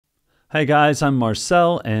Hey guys, I'm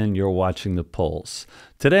Marcel and you're watching The Pulse.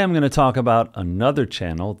 Today I'm going to talk about another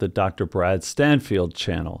channel, the Dr. Brad Stanfield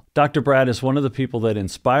channel. Dr. Brad is one of the people that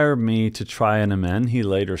inspired me to try NMN. He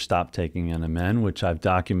later stopped taking NMN, which I've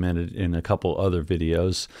documented in a couple other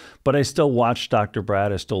videos. But I still watch Dr.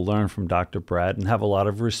 Brad, I still learn from Dr. Brad and have a lot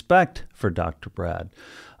of respect for Dr. Brad.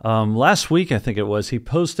 Last week, I think it was, he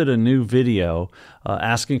posted a new video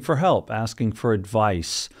asking for help, asking for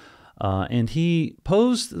advice. And he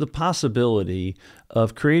posed the possibility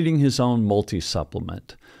of creating his own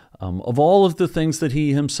multi-supplement of all of the things that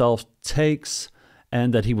he himself takes,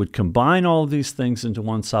 and that he would combine all of these things into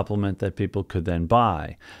one supplement that people could then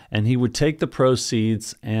buy. And he would take the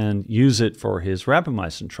proceeds and use it for his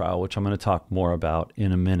Rapamycin trial, which I'm going to talk more about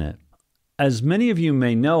in a minute. As many of you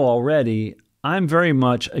may know already, I'm very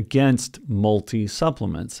much against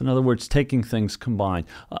multi-supplements. In other words, taking things combined.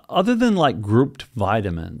 Other than like grouped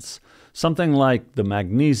vitamins, something like the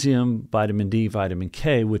magnesium, vitamin D, vitamin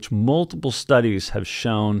K, which multiple studies have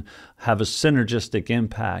shown have a synergistic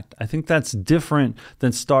impact. I think that's different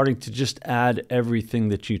than starting to just add everything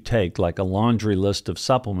that you take, like a laundry list of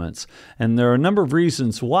supplements. And there are a number of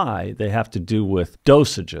reasons why. They have to do with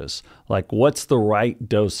dosages, like what's the right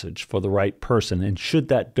dosage for the right person, and should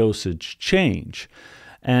that dosage change?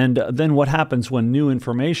 And then what happens when new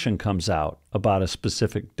information comes out about a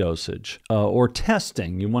specific dosage? Or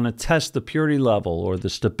testing. You want to test the purity level or the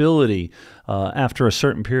stability after a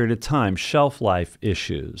certain period of time. Shelf life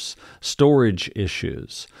issues, storage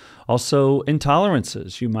issues. Also,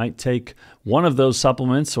 intolerances. You might take one of those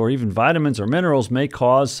supplements, or even vitamins or minerals may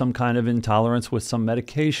cause some kind of intolerance with some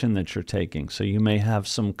medication that you're taking. So you may have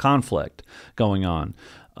some conflict going on.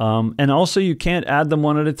 And also you can't add them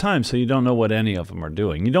one at a time, so you don't know what any of them are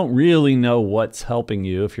doing. You don't really know what's helping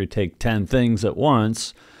you if you take 10 things at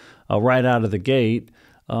once right out of the gate.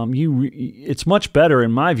 It's much better,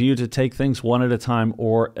 in my view, to take things one at a time,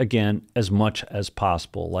 or again, as much as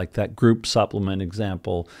possible. Like that group supplement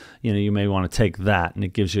example, you may want to take that, and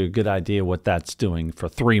it gives you a good idea what that's doing for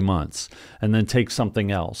 3 months, and then take something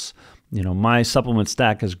else. My supplement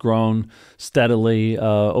stack has grown steadily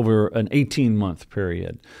over an 18-month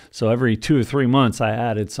period. So every 2 or 3 months, I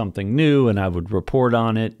added something new, and I would report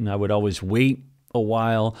on it, and I would always wait a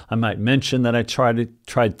while. I might mention that I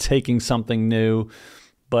tried taking something new,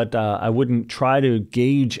 but I wouldn't try to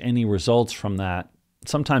gauge any results from that,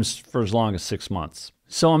 sometimes for as long as 6 months.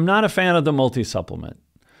 So I'm not a fan of the multi-supplement.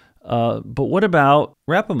 But what about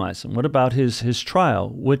rapamycin? What about his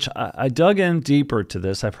trial, which I dug in deeper to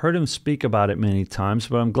this. I've heard him speak about it many times,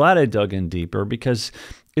 but I'm glad I dug in deeper because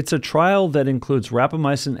it's a trial that includes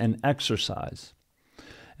rapamycin and exercise.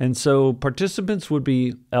 And so participants would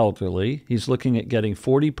be elderly. He's looking at getting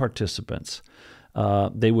 40 participants.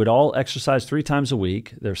 They would all exercise 3 times a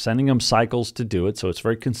week. They're sending them cycles to do it, so it's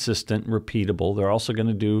very consistent and repeatable. They're also going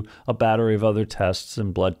to do a battery of other tests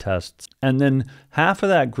and blood tests. And then half of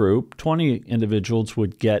that group, 20 individuals,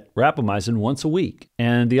 would get rapamycin once a week,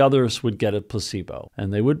 and the others would get a placebo,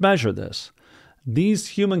 and they would measure this. These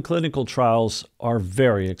human clinical trials are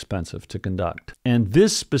very expensive to conduct, and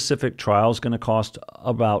this specific trial is going to cost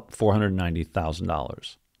about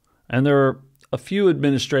 $490,000. And there are a few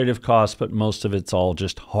administrative costs, but most of it's all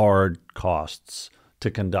just hard costs to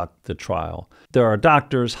conduct the trial. There are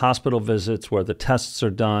doctors, hospital visits where the tests are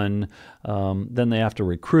done. Then they have to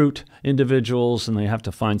recruit individuals, and they have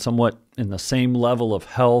to find somewhat in the same level of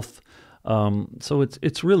health. So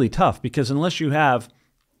it's really tough, because unless you have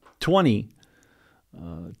 20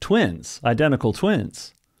 twins, identical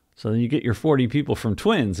twins, so you get your 40 people from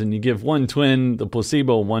twins, and you give one twin the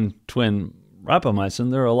placebo, one twin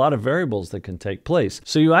rapamycin, there are a lot of variables that can take place.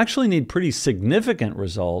 So you actually need pretty significant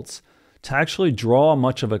results to actually draw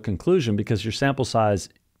much of a conclusion, because your sample size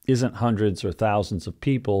isn't hundreds or thousands of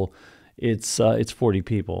people, it's 40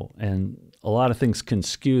 people. And a lot of things can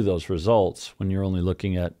skew those results when you're only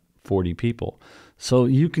looking at 40 people. So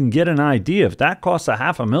you can get an idea. If that costs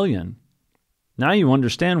 $500,000, now you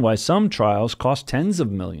understand why some trials cost tens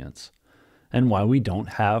of millions, and why we don't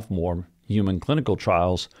have more human clinical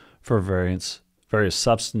trials for various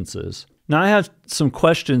substances. Now, I have some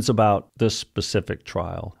questions about this specific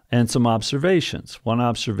trial and some observations. One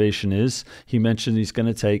observation is he mentioned he's going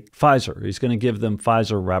to take Pfizer. He's going to give them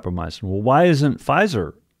Pfizer rapamycin. Well, why isn't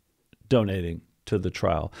Pfizer donating to the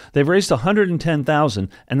trial? They've raised $110,000,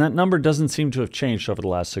 and that number doesn't seem to have changed over the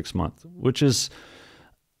last 6 months, which is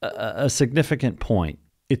a significant point.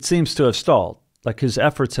 It seems to have stalled. Like, his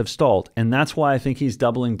efforts have stalled. And that's why I think he's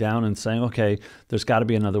doubling down and saying, okay, there's got to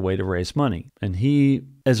be another way to raise money. And he,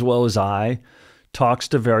 as well as I, talks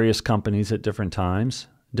to various companies at different times,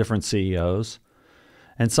 different CEOs.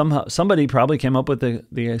 And somehow somebody probably came up with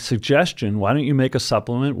the suggestion, why don't you make a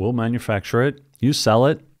supplement? We'll manufacture it, you sell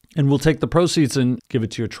it, and we'll take the proceeds and give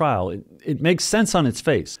it to your trial. It makes sense on its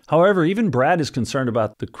face. However, even Brad is concerned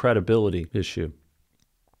about the credibility issue.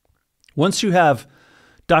 Once you have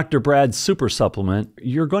Dr. Brad's super supplement,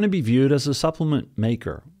 you're going to be viewed as a supplement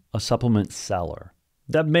maker, a supplement seller.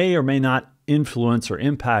 That may or may not influence or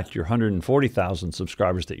impact your 140,000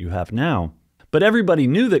 subscribers that you have now. But everybody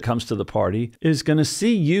new that comes to the party is going to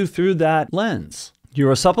see you through that lens.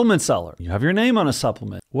 You're a supplement seller. You have your name on a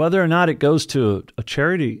supplement. Whether or not it goes to a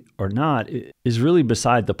charity or not is really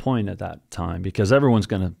beside the point at that time, because everyone's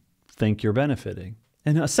going to think you're benefiting.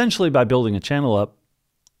 And essentially by building a channel up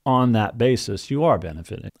on that basis, you are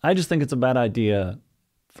benefiting. I just think it's a bad idea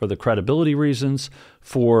for the credibility reasons,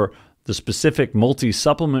 for the specific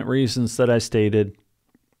multi-supplement reasons that I stated.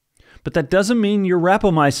 But that doesn't mean your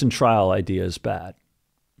Rapamycin trial idea is bad.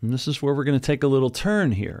 And this is where we're going to take a little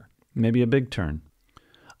turn here, maybe a big turn.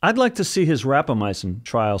 I'd like to see his Rapamycin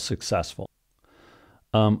trial successful.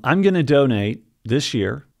 I'm going to donate this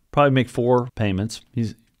year, probably make 4 payments.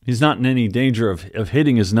 He's not in any danger of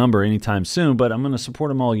hitting his number anytime soon, but I'm going to support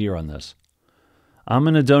him all year on this. I'm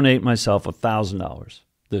going to donate myself $1,000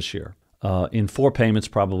 this year in 4 payments,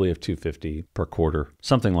 probably of $250 per quarter,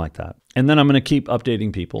 something like that. And then I'm going to keep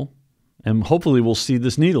updating people. And hopefully we'll see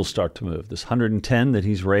this needle start to move. This 110 that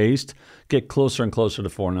he's raised, get closer and closer to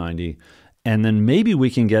 490. And then maybe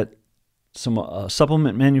we can get some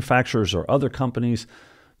supplement manufacturers or other companies,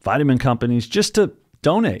 vitamin companies, just to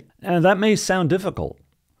donate. And that may sound difficult,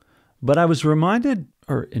 but I was reminded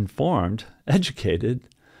or informed, educated,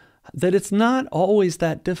 that it's not always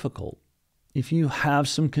that difficult if you have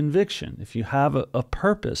some conviction, if you have a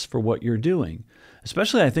purpose for what you're doing.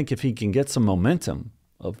 Especially I think if he can get some momentum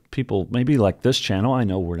of people, maybe like this channel. I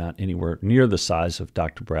know we're not anywhere near the size of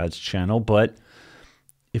Dr. Brad's channel, but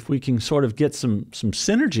if we can sort of get some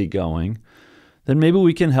synergy going, then maybe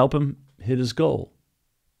we can help him hit his goal.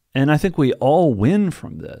 And I think we all win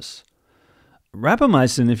from this.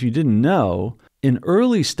 Rapamycin, if you didn't know, in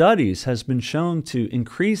early studies has been shown to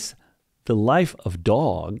increase the life of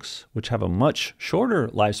dogs, which have a much shorter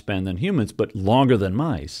lifespan than humans, but longer than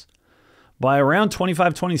mice, by around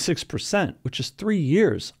 25, 26%, which is 3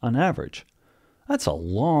 years on average. That's a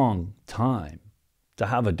long time to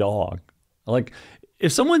have a dog. Like,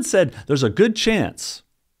 if someone said there's a good chance,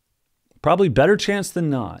 probably better chance than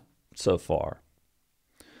not so far,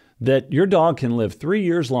 that your dog can live 3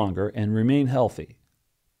 years longer and remain healthy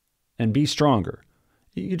and be stronger,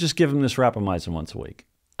 you just give them this Rapamycin once a week.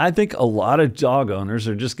 I think a lot of dog owners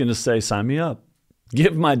are just going to say, sign me up.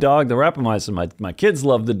 Give my dog the Rapamycin. My kids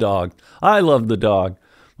love the dog. I love the dog.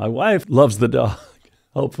 My wife loves the dog,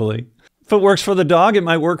 hopefully. If it works for the dog, it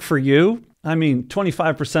might work for you. I mean,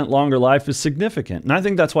 25% longer life is significant. And I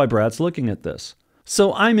think that's why Brad's looking at this.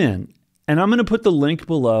 So I'm in. And I'm going to put the link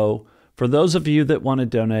below for those of you that want to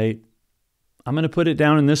donate. I'm going to put it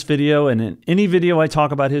down in this video. And in any video I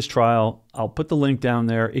talk about his trial, I'll put the link down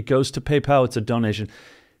there. It goes to PayPal. It's a donation.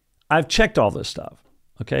 I've checked all this stuff.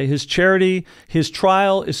 Okay, his charity, his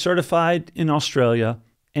trial is certified in Australia,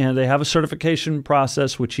 and they have a certification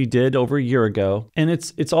process, which he did over a year ago, and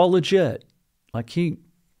it's all legit. Like he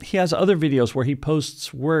has other videos where he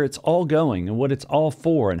posts where it's all going and what it's all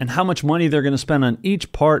for and how much money they're going to spend on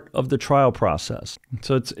each part of the trial process.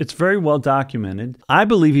 So it's very well documented. I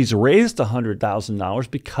believe he's raised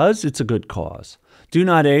 $100,000 because it's a good cause. Do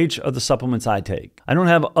Not Age are the supplements I take. I don't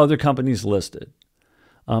have other companies listed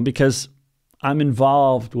because I'm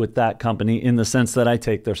involved with that company in the sense that I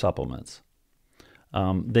take their supplements.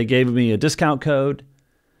 They gave me a discount code,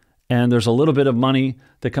 and there's a little bit of money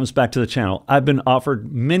that comes back to the channel. I've been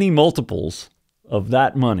offered many multiples of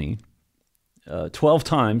that money, 12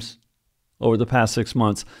 times over the past 6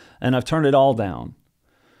 months, and I've turned it all down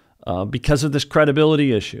because of this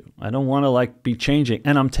credibility issue. I don't want to be changing,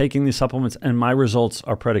 and I'm taking these supplements, and my results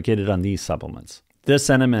are predicated on these supplements. This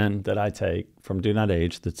NMN that I take from Do Not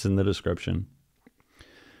Age, that's in the description.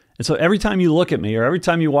 And so every time you look at me, or every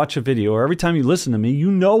time you watch a video, or every time you listen to me,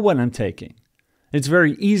 you know what I'm taking. It's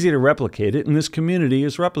very easy to replicate it, and this community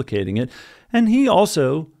is replicating it. And he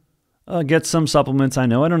also gets some supplements, I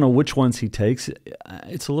know. I don't know which ones he takes.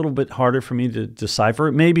 It's a little bit harder for me to decipher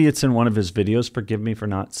it. Maybe it's in one of his videos. Forgive me for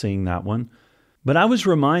not seeing that one. But I was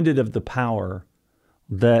reminded of the power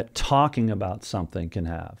that talking about something can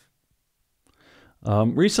have.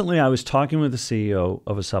 Recently, I was talking with the CEO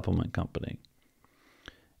of a supplement company.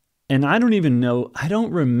 And I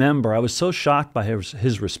don't remember. I was so shocked by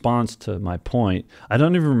his response to my point. I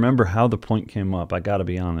don't even remember how the point came up. I got to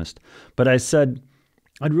be honest. But I said,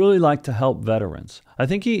 I'd really like to help veterans. I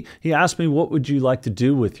think he asked me, what would you like to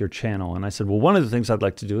do with your channel? And I said, well, one of the things I'd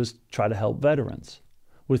like to do is try to help veterans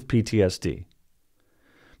with PTSD.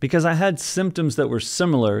 Because I had symptoms that were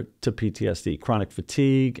similar to PTSD, chronic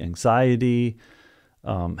fatigue, anxiety,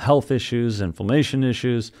 health issues, inflammation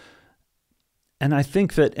issues. And I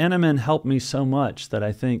think that NMN helped me so much that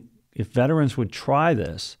I think if veterans would try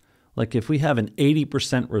this, like if we have an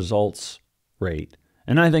 80% results rate,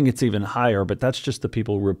 and I think it's even higher, but that's just the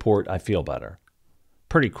people who report, I feel better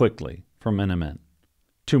pretty quickly from NMN,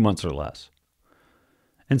 2 months or less.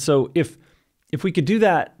 And so if we could do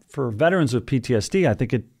that for veterans with PTSD, I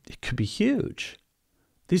think it could be huge.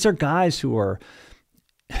 These are guys who are,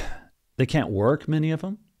 they can't work, many of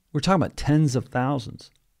them. We're talking about tens of thousands.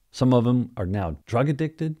 Some of them are now drug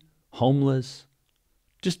addicted, homeless,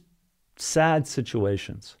 just sad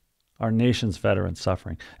situations. Our nation's veterans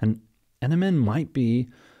suffering. And NMN might be,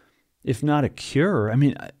 if not a cure, I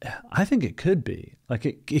mean, I think it could be. Like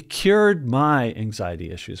it cured my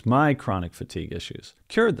anxiety issues, my chronic fatigue issues,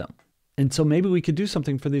 cured them. And so maybe we could do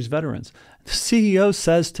something for these veterans. The CEO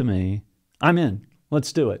says to me, I'm in,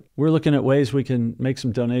 let's do it. We're looking at ways we can make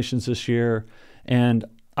some donations this year, and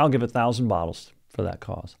I'll give 1,000 bottles for that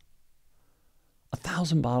cause.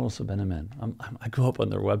 1,000 bottles of NMN. I go up on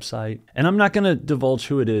their website, and I'm not going to divulge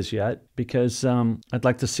who it is yet because I'd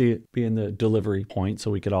like to see it be in the delivery point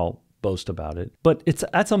so we could all boast about it. But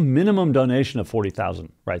that's a minimum donation of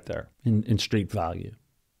 $40,000 right there in street value.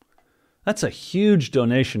 That's a huge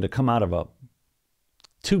donation to come out of a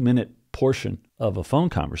 2-minute portion of a phone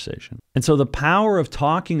conversation. And so the power of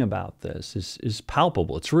talking about this is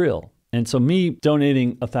palpable. It's real. And so me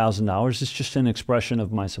donating $1,000 is just an expression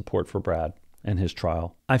of my support for Brad and his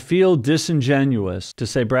trial. I feel disingenuous to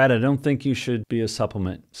say, Brad, I don't think you should be a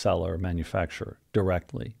supplement seller or manufacturer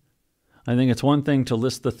directly. I think it's one thing to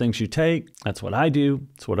list the things you take. That's what I do.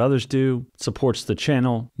 It's what others do. It supports the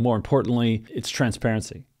channel. More importantly, it's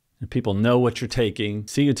transparency. And people know what you're taking,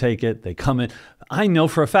 see you take it, they come in. I know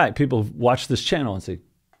for a fact people watch this channel and say,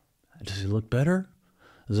 does he look better?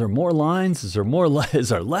 Is there more lines? Is there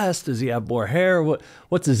less? Does he have more hair?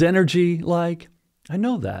 What's his energy like? I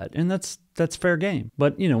know that, and that's fair game.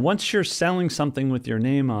 But once you're selling something with your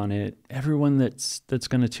name on it, everyone that's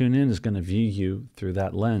going to tune in is going to view you through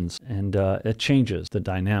that lens, and it changes the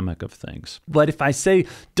dynamic of things. But if I say,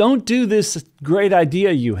 don't do this great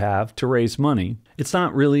idea you have to raise money, it's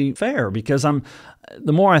not really fair because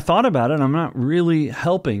the more I thought about it, I'm not really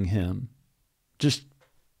helping him, just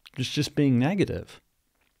being negative.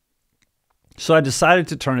 So I decided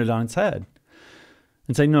to turn it on its head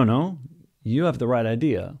and say, no, you have the right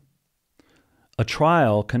idea. A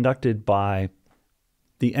trial conducted by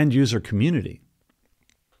the end user community,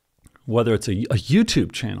 whether it's a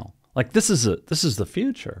YouTube channel, like this is the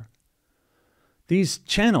future. These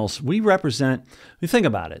channels, we think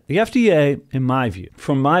about it. The FDA, in my view,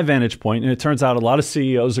 from my vantage point, and it turns out a lot of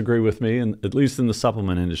CEOs agree with me, and at least in the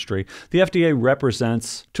supplement industry, the FDA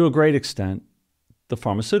represents, to a great extent, the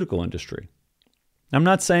pharmaceutical industry. I'm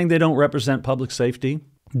not saying they don't represent public safety.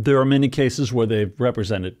 There are many cases where they've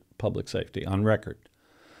represented public safety on record.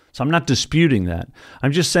 So I'm not disputing that.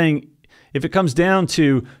 I'm just saying if it comes down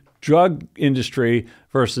to drug industry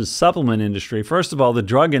versus supplement industry, first of all, the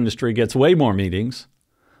drug industry gets way more meetings.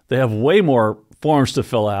 They have way more forms to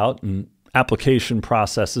fill out and application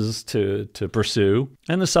processes to pursue.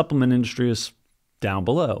 And the supplement industry is down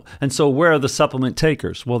below. And so where are the supplement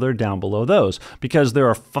takers? Well, they're down below those because there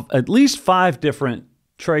are at least 5 different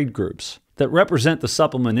trade groups that represent the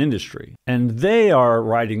supplement industry. And they are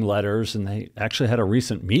writing letters, and they actually had a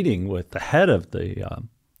recent meeting with the head of the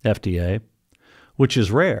FDA, which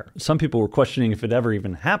is rare. Some people were questioning if it ever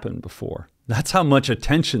even happened before. That's how much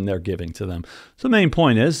attention they're giving to them. So the main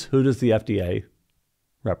point is, who does the FDA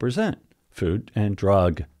represent? Food and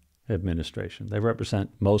Drug Administration. They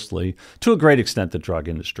represent mostly, to a great extent, the drug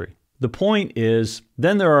industry. The point is,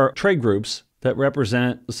 then there are trade groups that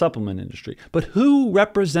represent the supplement industry. But who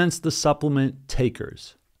represents the supplement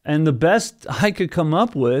takers? And the best I could come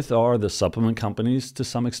up with are the supplement companies to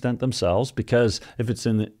some extent themselves, because if it's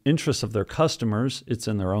in the interest of their customers, it's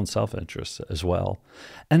in their own self-interest as well.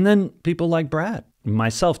 And then people like Brad,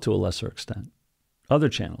 myself to a lesser extent, other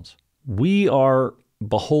channels. We are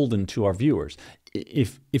beholden to our viewers.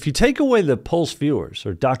 If you take away the Pulse viewers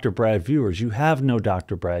or Dr. Brad viewers, you have no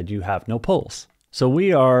Dr. Brad, you have no Pulse. So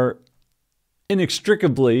we are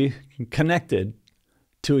inextricably connected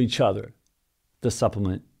to each other, the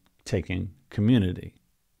supplement taking community.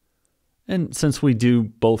 And since we do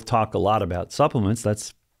both talk a lot about supplements,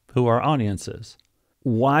 that's who our audience is.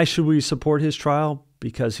 Why should we support his trial?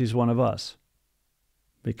 Because he's one of us.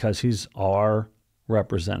 Because he's our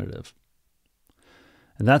representative.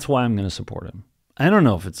 And that's why I'm going to support him. I don't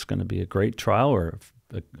know if it's going to be a great trial or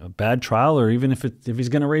a bad trial, or even if he's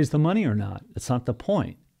going to raise the money or not. It's not the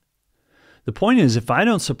point. The point is, if I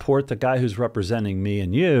don't support the guy who's representing me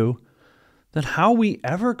and you, then how are we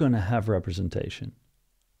ever going to have representation?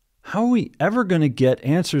 How are we ever going to get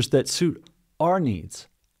answers that suit our needs?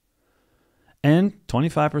 And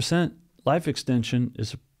 25% life extension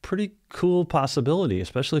is a pretty cool possibility,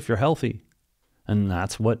 especially if you're healthy. And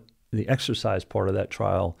that's what the exercise part of that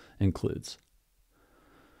trial includes.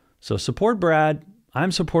 So support Brad.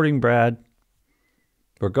 I'm supporting Brad.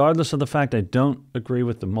 Regardless of the fact I don't agree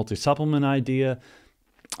with the multi-supplement idea,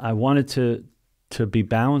 I wanted to be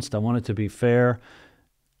balanced. I wanted to be fair.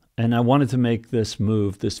 And I wanted to make this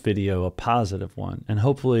move, this video, a positive one. And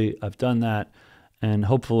hopefully I've done that. And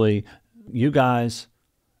hopefully you guys,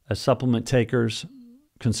 as supplement takers,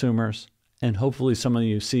 consumers, and hopefully some of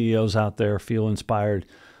you CEOs out there feel inspired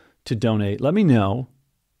to donate. Let me know.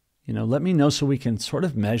 Let me know so we can sort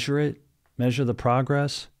of measure the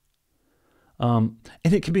progress. And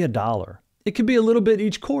it could be $1. It could be a little bit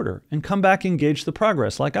each quarter, and come back and gauge the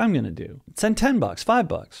progress like I'm going to do. Send $10,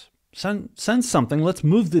 $5. Send something. Let's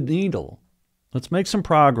move the needle. Let's make some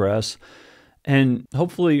progress and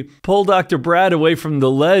hopefully pull Dr. Brad away from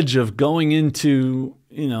the ledge of going into,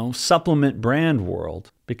 supplement brand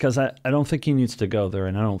world, because I don't think he needs to go there,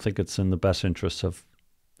 and I don't think it's in the best interests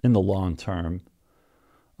in the long term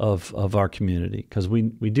of our community, because we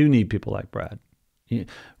do need people like Brad.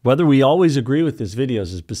 Whether we always agree with his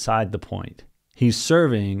videos is beside the point. He's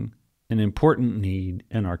serving an important need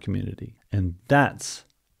in our community, and that's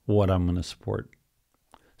what I'm going to support.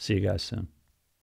 See you guys soon.